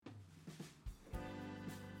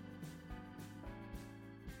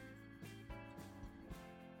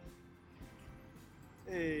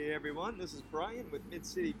Hey everyone, this is Brian with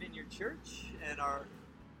Mid-City Vineyard Church and our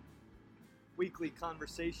weekly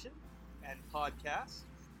conversation and podcast.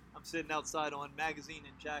 I'm sitting outside on Magazine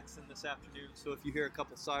in Jackson this afternoon, so if you hear a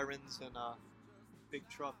couple sirens and big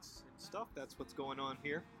trucks and stuff, that's what's going on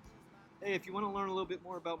here. Hey, if you want to learn a little bit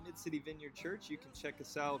more about Mid-City Vineyard Church, you can check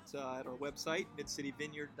us out at our website,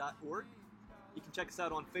 midcityvineyard.org. You can check us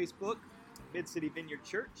out on Facebook, Mid-City Vineyard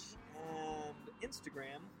Church, and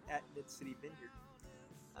Instagram at Mid-City Vineyard.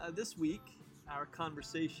 This week, our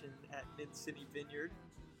conversation at Mid-City Vineyard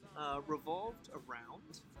revolved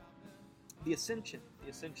around the Ascension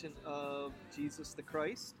of Jesus the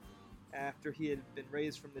Christ. After he had been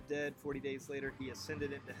raised from the dead, 40 days later, he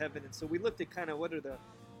ascended into heaven. And so we looked at kind of what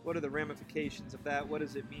are the ramifications of that? What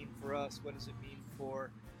does it mean for us? What does it mean for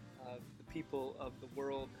the people of the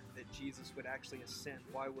world that Jesus would actually ascend?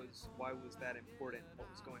 Why was that important? What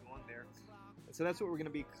was going on there? And so that's what we're going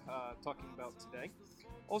to be talking about today.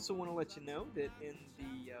 Also want to let you know that in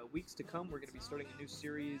the weeks to come, we're going to be starting a new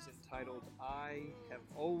series entitled I Have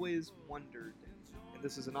Always Wondered. And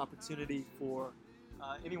this is an opportunity for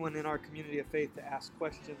anyone in our community of faith to ask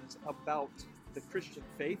questions about the Christian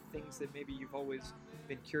faith, things that maybe you've always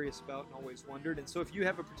been curious about and always wondered. And so if you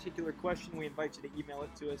have a particular question, we invite you to email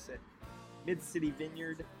it to us at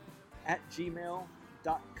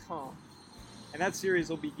midcityvineyard@gmail.com. And that series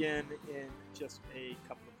will begin in just a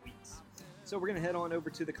couple of weeks. So we're going to head on over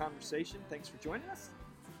to the conversation. Thanks for joining us,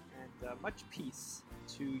 and much peace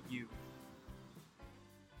to you.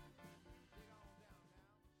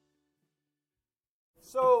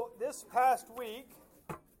 So this past week,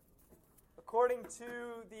 according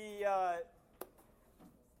to the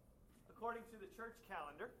church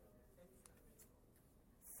calendar,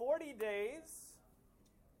 40 days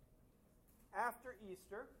after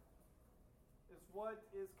Easter is what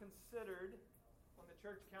is considered on the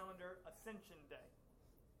church calendar Ascension Day.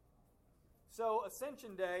 So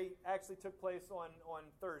Ascension Day actually took place on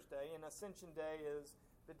Thursday, and Ascension Day is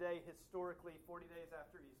the day historically 40 days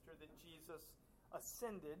after Easter that Jesus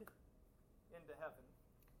ascended into heaven.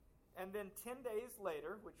 And then 10 days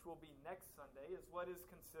later, which will be next Sunday, is what is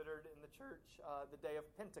considered in the church the day of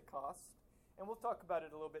Pentecost. And we'll talk about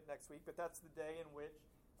it a little bit next week, but that's the day in which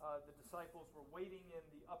the disciples were waiting in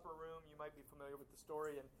the upper room. You might be familiar with the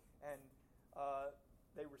story, and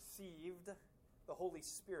they received the Holy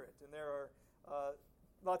Spirit. And there are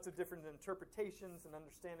lots of different interpretations and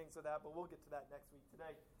understandings of that, but we'll get to that next week.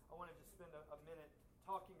 Today, I want to just spend a minute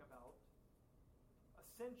talking about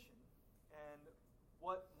Ascension and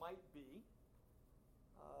what might be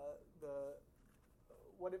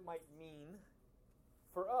what it might mean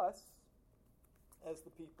for us as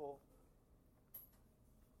the people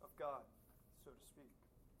of God, so to speak.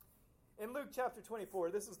 In Luke chapter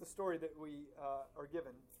 24, this is the story that we are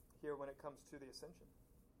given here when it comes to the Ascension.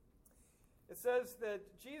 It says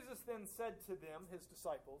that Jesus then said to them, his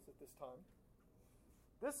disciples at this time,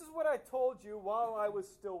 "This is what I told you while I was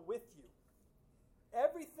still with you.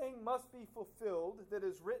 Everything must be fulfilled that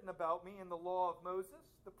is written about me in the law of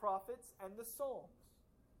Moses, the prophets, and the Psalms."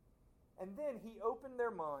 And then he opened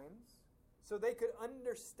their minds so they could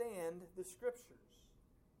understand the Scriptures.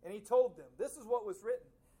 And he told them, "This is what was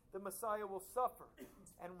written. The Messiah will suffer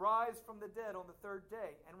and rise from the dead on the third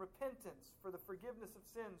day, and repentance for the forgiveness of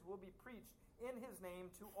sins will be preached in his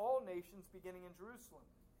name to all nations beginning in Jerusalem.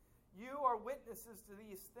 You are witnesses to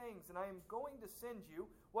these things, and I am going to send you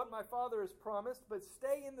what my Father has promised, but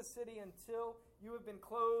stay in the city until you have been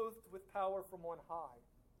clothed with power from on high."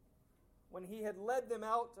 When he had led them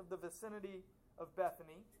out of the vicinity of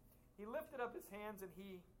Bethany, he lifted up his hands and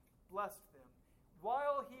he blessed them.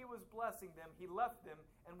 While he was blessing them, he left them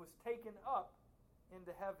and was taken up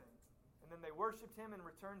into heaven. And then they worshipped him and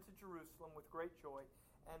returned to Jerusalem with great joy.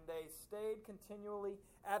 And they stayed continually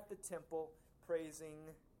at the temple,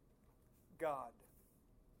 praising God.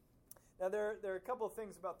 Now, there are a couple of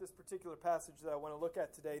things about this particular passage that I want to look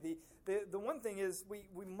at today. The one thing is we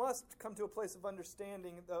must come to a place of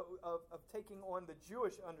understanding, of taking on the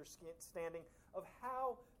Jewish understanding of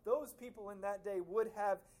how those people in that day would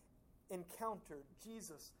have encountered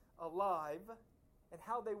Jesus alive, and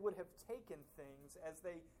how they would have taken things as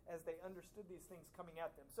they understood these things coming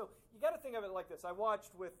at them. So you got to think of it like this. I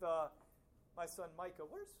watched with my son Micah.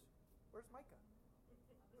 Where's Micah?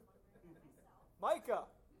 Micah.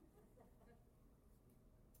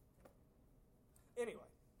 Anyway,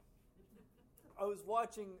 I was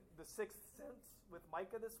watching The Sixth Sense with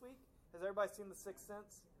Micah this week. Has everybody seen The Sixth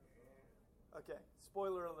Sense? Okay,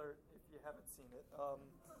 spoiler alert if you haven't seen it.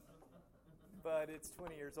 But it's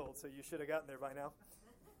 20 years old, so you should have gotten there by now.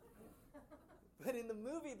 But in the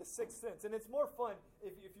movie The Sixth Sense, and it's more fun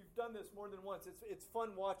if you've done this more than once, it's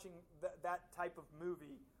fun watching that type of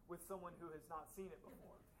movie with someone who has not seen it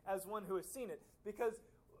before, as one who has seen it. Because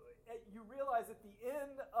you realize at the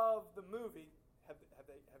end of the movie, have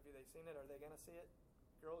they seen it? Are they going to see it?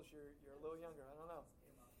 Girls, you're a little younger. I don't know.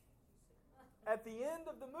 At the end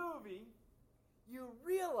of the movie, you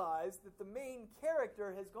realize that the main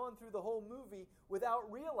character has gone through the whole movie without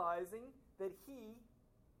realizing that he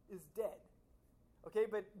is dead. Okay,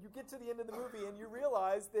 but you get to the end of the movie and you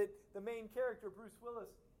realize that the main character, Bruce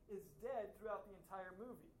Willis, is dead throughout the entire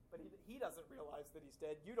movie. But he doesn't realize that he's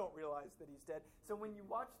dead. You don't realize that he's dead. So when you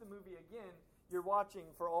watch the movie again, you're watching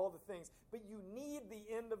for all the things. But you need the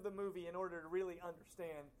end of the movie in order to really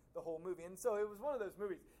understand the whole movie. And so it was one of those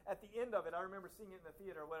movies. At the end of it, I remember seeing it in the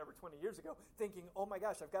theater, 20 years ago, thinking, oh my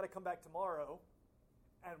gosh, I've got to come back tomorrow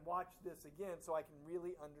and watch this again so I can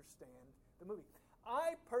really understand the movie.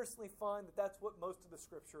 I personally find that that's what most of the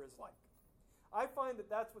Scripture is like. I find that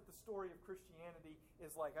that's what the story of Christianity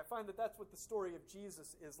is like. I find that that's what the story of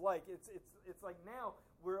Jesus is like. It's like now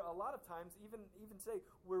we're a lot of times, even today,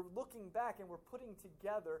 we're looking back and we're putting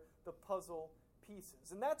together the puzzle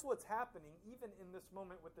pieces. And that's what's happening even in this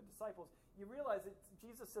moment with the disciples. You realize that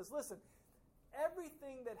Jesus says, listen,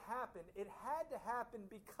 everything that happened, it had to happen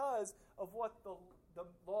because of what the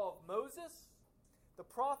law of Moses, the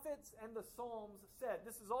prophets, and the Psalms said.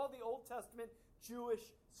 This is all the Old Testament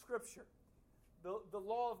Jewish scripture. The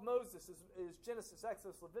law of Moses is Genesis,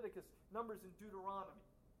 Exodus, Leviticus, Numbers, and Deuteronomy.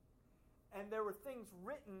 And there were things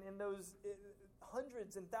written in those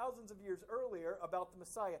hundreds and thousands of years earlier about the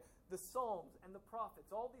Messiah. The Psalms and the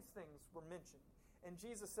prophets, all these things were mentioned. And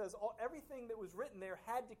Jesus says everything that was written there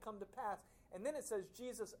had to come to pass. And then it says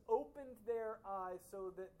Jesus opened their eyes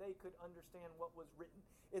so that they could understand what was written.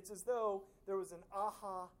 It's as though there was an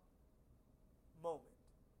aha moment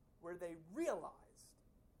where they realized,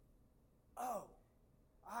 oh,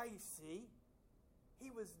 I see. He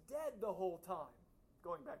was dead the whole time.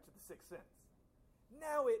 Going back to the Sixth Sense.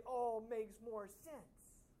 Now it all makes more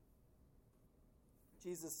sense.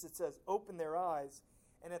 Jesus, it says, opened their eyes.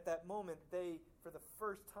 And at that moment, they, for the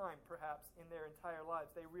first time perhaps in their entire lives,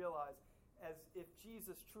 they realized as if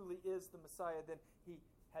Jesus truly is the Messiah, then he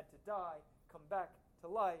had to die, come back to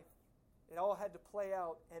life. It all had to play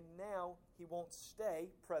out, and now he won't stay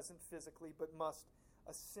present physically, but must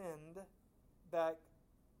ascend back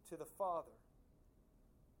to the Father.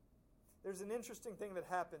 There's an interesting thing that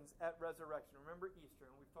happens at resurrection. Remember Easter,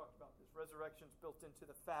 and we've talked about this. Resurrection's built into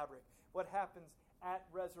the fabric. What happens at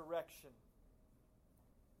resurrection?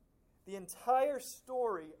 The entire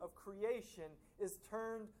story of creation is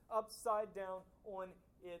turned upside down on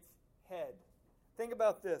its head. Think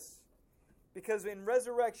about this. Because in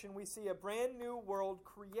resurrection we see a brand new world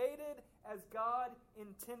created as God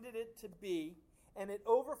intended it to be, and it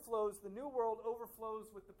overflows, the new world overflows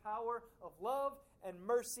with the power of love and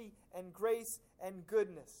mercy and grace and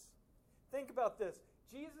goodness. Think about this.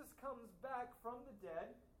 Jesus comes back from the dead,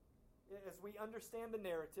 as we understand the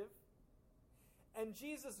narrative, and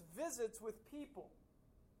Jesus visits with people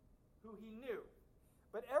who he knew.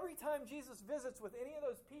 But every time Jesus visits with any of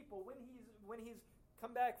those people, when he's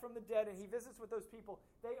come back from the dead and he visits with those people,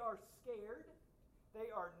 they are scared,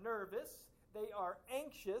 they are nervous, they are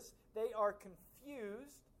anxious, they are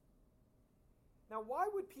confused. Now, why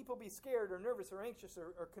would people be scared or nervous or anxious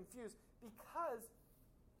or confused? Because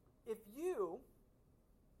if you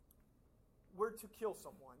were to kill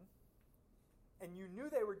someone and you knew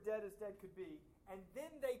they were dead as dead could be, and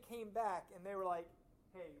then they came back and they were like,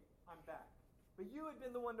 hey, I'm back. But you had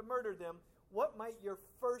been the one to murder them, what might your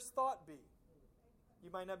first thought be? You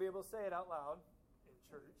might not be able to say it out loud in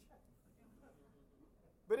church.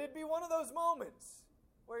 But it'd be one of those moments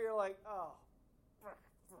where you're like, oh.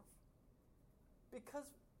 Because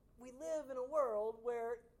we live in a world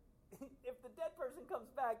where if the dead person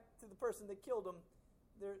comes back to the person that killed him,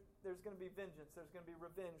 there's going to be vengeance, there's going to be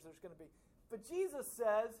revenge, there's going to be... But Jesus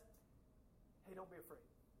says, hey, don't be afraid.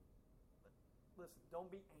 Listen,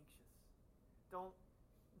 don't be anxious. Don't,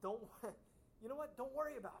 you know what? Don't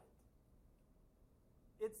worry about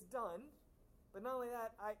it. It's done. But not only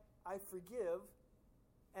that, I forgive,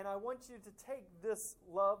 and I want you to take this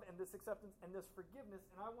love and this acceptance and this forgiveness,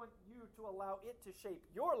 and I want you to allow it to shape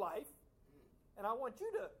your life, and I want you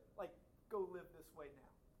to, go live this way now.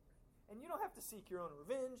 And you don't have to seek your own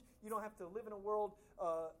revenge. You don't have to live in a world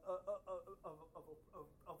of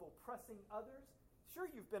oppressing others. Sure,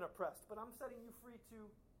 you've been oppressed, but I'm setting you free to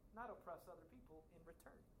not oppress other people in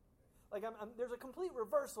return. There's a complete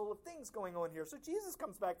reversal of things going on here. So Jesus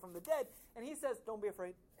comes back from the dead, and he says, don't be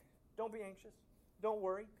afraid. Don't be anxious. Don't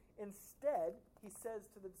worry. Instead, he says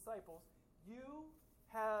to the disciples, You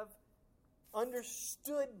have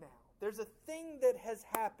understood now. There's a thing that has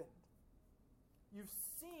happened. You've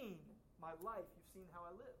seen my life. You've seen how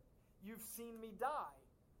I live. You've seen me die.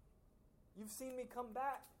 You've seen me come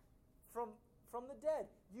back from the dead.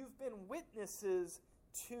 You've been witnesses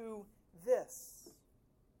to this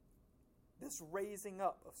raising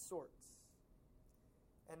up of sorts.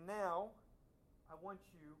 And now, I want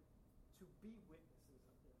you to be witnesses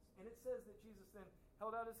of this. And it says that Jesus then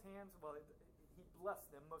held out his hands. Well, he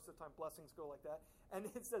blessed them. Most of the time, blessings go like that. And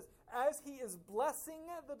it says, as he is blessing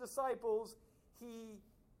the disciples, he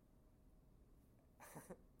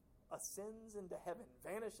ascends into heaven,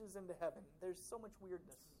 vanishes into heaven. There's so much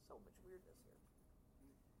weirdness here.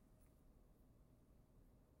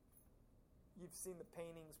 You've seen the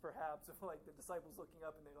paintings, perhaps, of like the disciples looking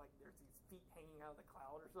up and there's these feet hanging out of the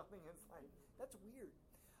cloud or something. It's like, that's weird.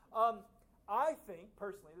 I think,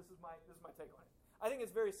 personally, this is my take on it. I think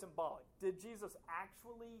it's very symbolic. Did Jesus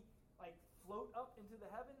actually float up into the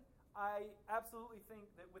heaven? I absolutely think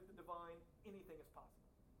that with the divine, anything is possible.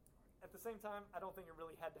 At the same time, I don't think it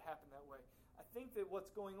really had to happen that way. I think that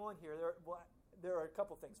what's going on here, there are a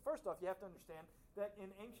couple things. First off, you have to understand that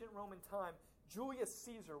in ancient Roman time,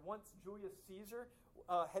 once Julius Caesar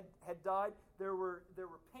had died, there were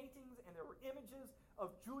paintings and there were images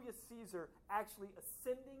of Julius Caesar actually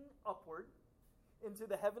ascending upward into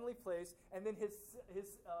the heavenly place, and then his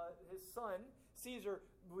son Caesar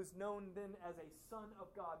was known then as a son of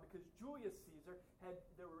God, because Julius Caesar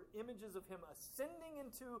there were images of him ascending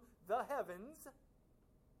into the heavens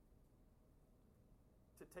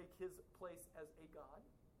to take his place as a god.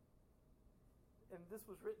 And this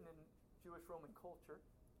was written in Jewish Roman culture.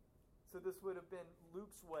 So this would have been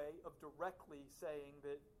Luke's way of directly saying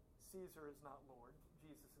that Caesar is not Lord,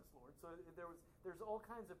 Jesus is Lord. So there's all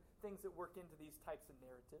kinds of things that work into these types of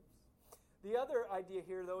narratives. The other idea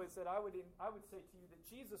here, though, is that I would say to you that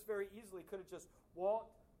Jesus very easily could have just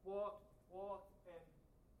walked, and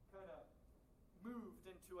kind of moved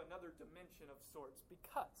into another dimension of sorts,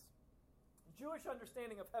 because Jewish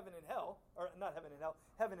understanding of heaven and hell, or not heaven and hell,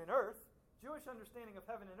 heaven and earth, Jewish understanding of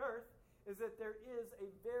heaven and earth is that there is a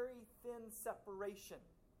very thin separation,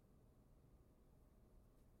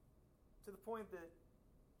 to the point that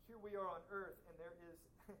here we are on earth and there is,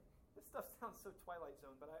 this stuff sounds so Twilight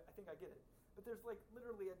Zone, but I think I get it. But there's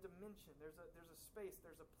literally a dimension, there's a space,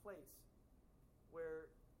 there's a place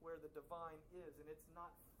where the divine is, and it's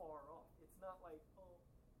not far off. It's not like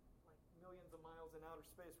millions of miles in outer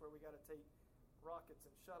space where we got to take rockets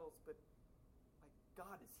and shuttles, but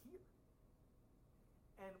God is here.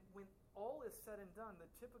 And when all is said and done,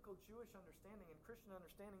 the typical Jewish understanding and Christian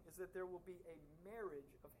understanding is that there will be a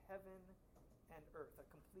marriage of heaven and earth, a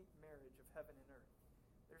complete marriage of heaven and earth.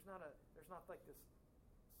 There's not like this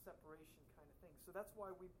separation kind of thing. So that's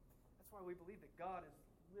why we believe that God is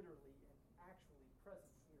literally and actually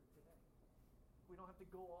present here today. We don't have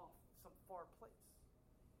to go off some far place.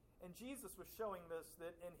 And Jesus was showing this,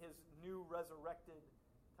 that in his new resurrected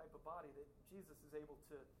type of body, that Jesus is able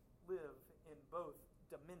to live in both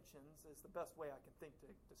dimensions, is the best way I can think to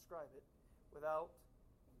describe it, without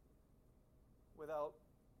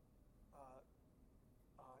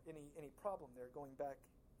any problem there, going back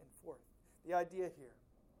and forth. The idea here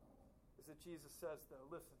is that Jesus says, though,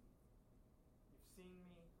 listen, you've seen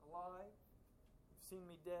me alive, you've seen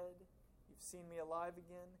me dead, you've seen me alive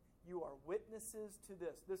again. You are witnesses to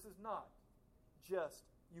this. This is not just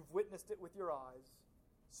you've witnessed it with your eyes,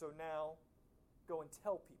 so now go and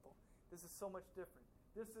tell people. This is so much different.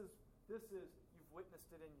 This is you've witnessed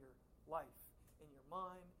it in your life, in your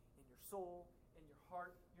mind, in your soul, in your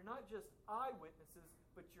heart. You're not just eyewitnesses,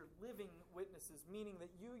 but you're living witnesses, meaning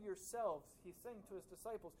that you yourselves, he's saying to his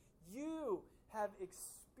disciples, you have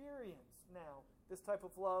experienced now this type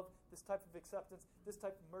of love, this type of acceptance, this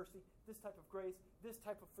type of mercy, this type of grace, this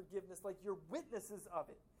type of forgiveness. Like, you're witnesses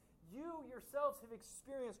of it. You yourselves have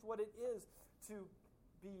experienced what it is to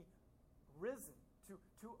be risen,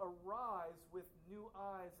 to arise with new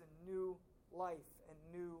eyes and new life and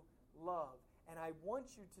new love. And I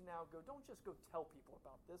want you to now don't just go tell people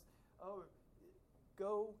about this.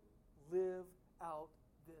 Go live out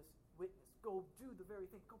this witness. Go do the very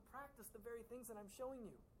thing. Go practice the very things that I'm showing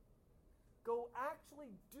you. Go actually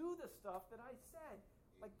do the stuff that I said.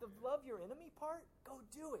 Like the love your enemy part, go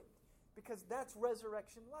do it. Because that's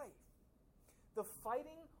resurrection life. The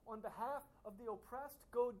fighting on behalf of the oppressed,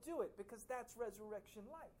 go do it. Because that's resurrection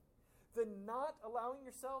life. The not allowing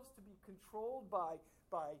yourselves to be controlled by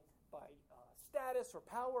status or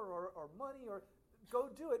power or money, or go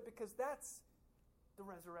do it, because that's the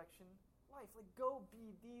resurrection life. Like, go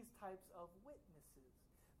be these types of witnesses.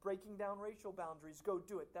 Breaking down racial boundaries, go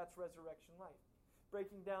do it. That's resurrection life.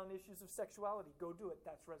 Breaking down issues of sexuality, go do it.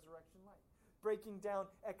 That's resurrection life. Breaking down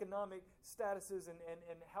economic statuses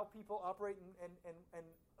and how people operate and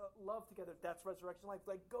love together, that's resurrection life.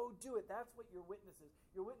 Like, go do it. That's what your witness is.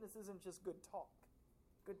 Your witness isn't just good talk.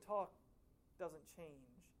 Good talk doesn't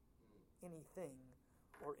change anything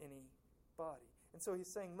or anybody. And so he's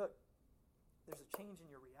saying, look, there's a change in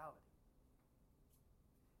your reality.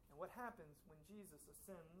 And what happens when Jesus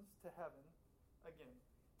ascends to heaven, again,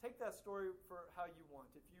 take that story for how you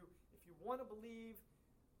want. If you want to believe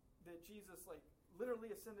that Jesus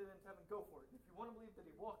literally ascended into heaven, go for it. If you want to believe that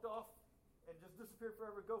he walked off and just disappeared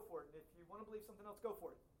forever, go for it. And if you want to believe something else, go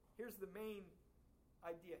for it. Here's the main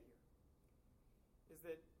idea here, is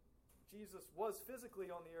that Jesus was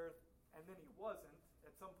physically on the earth, and then he wasn't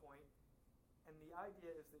at some point. And the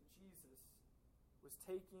idea is that Jesus was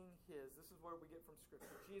taking this is where we get from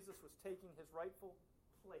Scripture, Jesus was taking his rightful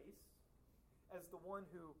place as the one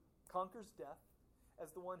who conquers death,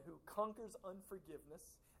 as the one who conquers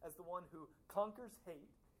unforgiveness, as the one who conquers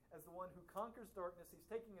hate, as the one who conquers darkness. He's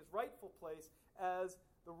taking his rightful place as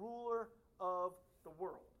the ruler of the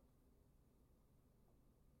world.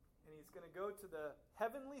 And he's going to go to the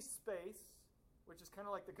heavenly space, which is kind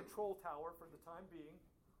of like the control tower for the time being.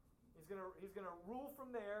 He's going to rule from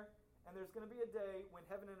there, and there's going to be a day when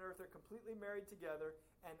heaven and earth are completely married together,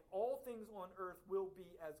 and all things on earth will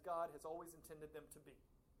be as God has always intended them to be.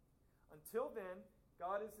 Until then,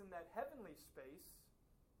 God is in that heavenly space,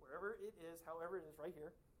 wherever it is, however it is, right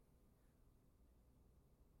here,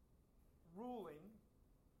 ruling,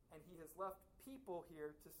 and he has left people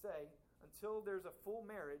here to say, until there's a full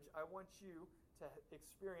marriage, I want you to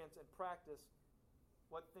experience and practice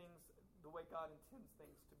the way God intends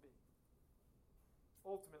things to be.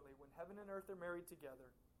 Ultimately, when heaven and earth are married together,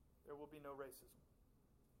 there will be no racism.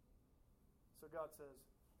 So God says,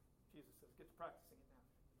 Jesus says, get to practicing it now.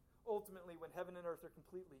 Ultimately, when heaven and earth are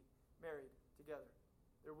completely married together,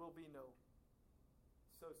 there will be no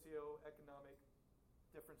socio-economic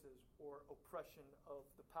differences or oppression of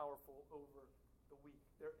the powerful over the weak.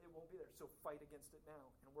 It won't be there. So fight against it now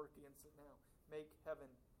and work against it now. Make heaven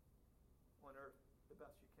on earth the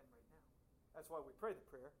best you can right now. That's why we pray the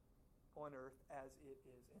prayer, on earth as it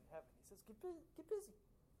is in heaven. He says, get busy.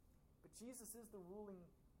 But Jesus is the ruler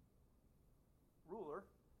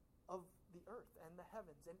of the earth and the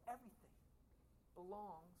heavens, and everything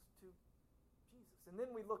belongs to Jesus. And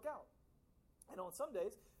then we look out. And on some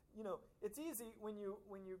days, it's easy when you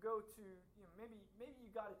go to, maybe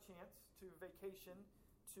you got a chance to vacation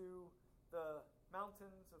to the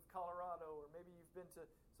mountains of Colorado, or maybe you've been to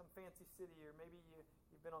some fancy city, or maybe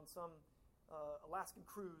you've been on some Alaskan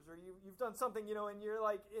cruise, or you've done something, and you're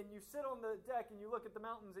and you sit on the deck and you look at the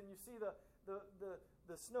mountains and you see the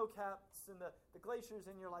snow caps and the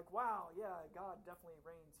glaciers, and you're like, wow, yeah, God definitely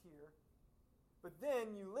reigns here. But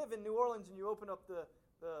then you live in New Orleans and you open up the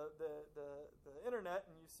internet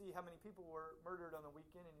and you see how many people were murdered on the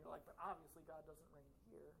weekend, and you're like, but obviously God doesn't reign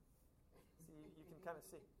here. See, you can kind of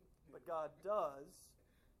see. But God does,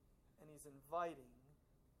 and he's inviting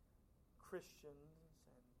Christians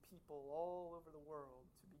and people all over the world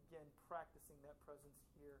to begin practicing that presence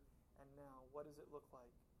here and now. What does it look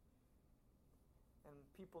like? And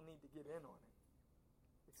people need to get in on it,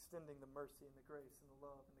 extending the mercy and the grace and the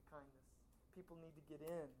love and the kindness. People need to get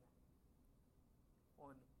in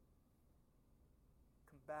on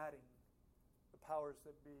combating the powers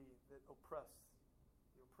that be that oppress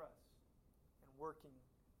the oppressed, and working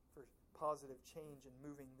for positive change and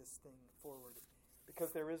moving this thing forward.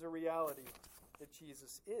 Because there is a reality that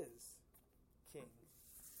Jesus is King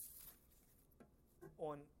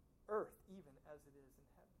on earth, even as it is in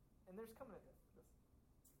heaven. And there's coming a day.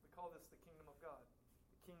 We call this the kingdom of God.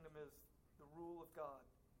 The kingdom is the rule of God,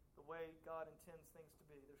 the way God intends things to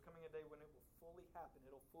be. There's coming a day when it will fully happen.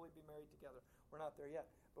 It'll fully be married together. We're not there yet,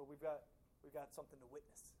 but we've got something to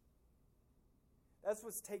witness. That's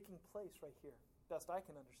what's taking place right here, best I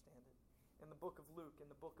can understand it, in the book of Luke, in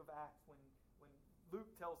the book of Acts. When Luke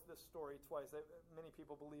tells this story twice, many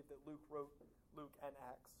people believe that Luke wrote Luke and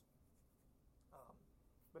Acts,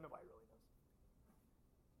 but nobody really knows.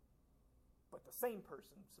 But the same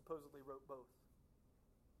person supposedly wrote both,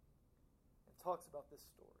 and talks about this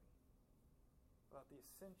story, about the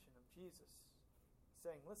ascension of Jesus,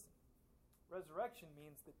 saying, listen, resurrection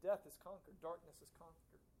means that death is conquered, darkness is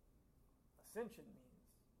conquered. Ascension means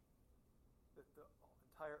that the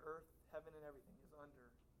entire earth, heaven, and everything is under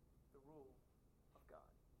the rule of God.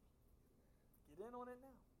 Get in on it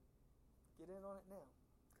now. Get in on it now,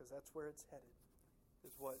 because that's where it's headed,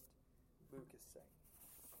 is what Luke is saying.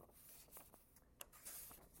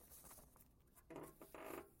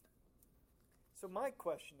 So my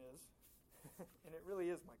question is, and it really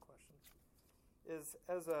is my question, is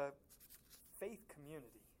as a faith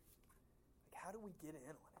community, like how do we get in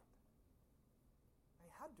on it? I mean,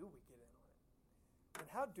 how do we get in on it? And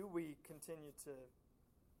how do we continue to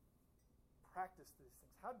practice these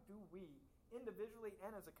things? How do we, individually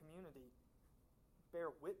and as a community, bear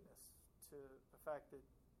witness to the fact that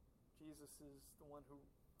Jesus is the one who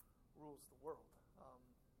rules the world?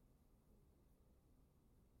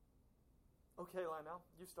 Okay, Lionel,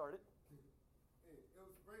 you started. It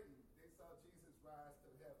was written. They saw Jesus rise to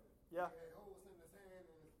heaven. Yeah. He had holes in his hand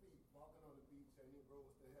and his feet, walking on the beach, and he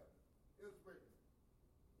rose to heaven. It was written.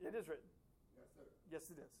 It is written. Yes, sir.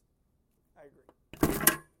 Yes, it is. I agree.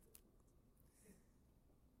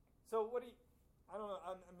 So what do you, I don't know,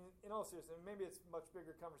 I mean, in all seriousness, maybe it's much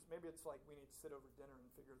bigger conversation. Maybe it's like we need to sit over dinner and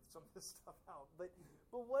figure some of this stuff out. But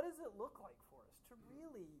what does it look like for us to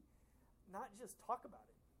really not just talk about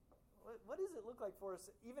it? What does it look like for us,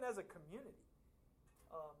 even as a community?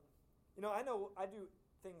 I know I do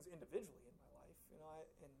things individually in my life,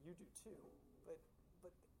 and you do too. But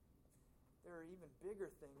there are even bigger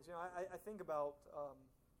things. I think about,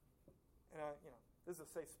 this is a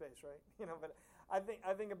safe space, right? But I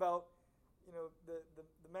think about, the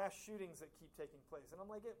mass shootings that keep taking place, and I'm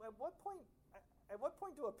like, at what point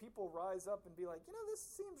do a people rise up and be like, this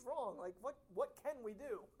seems wrong? Like, what can we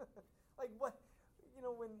do? Like, what?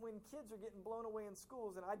 When kids are getting blown away in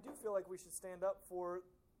schools, and I do feel like we should stand up for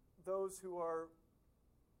those who are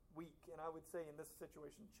weak, and I would say in this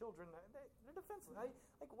situation, children, they're defenseless.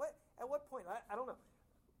 At what point? I don't know.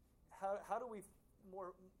 How do we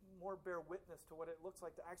more bear witness to what it looks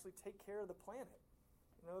like to actually take care of the planet,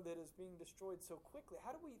 that is being destroyed so quickly?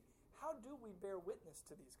 How do we bear witness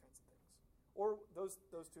to these kinds of things? Or those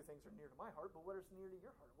two things are near to my heart, but what is near to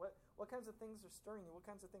your heart? What kinds of things are stirring you? What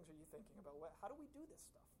kinds of things are you thinking about? How do we do this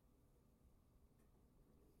stuff?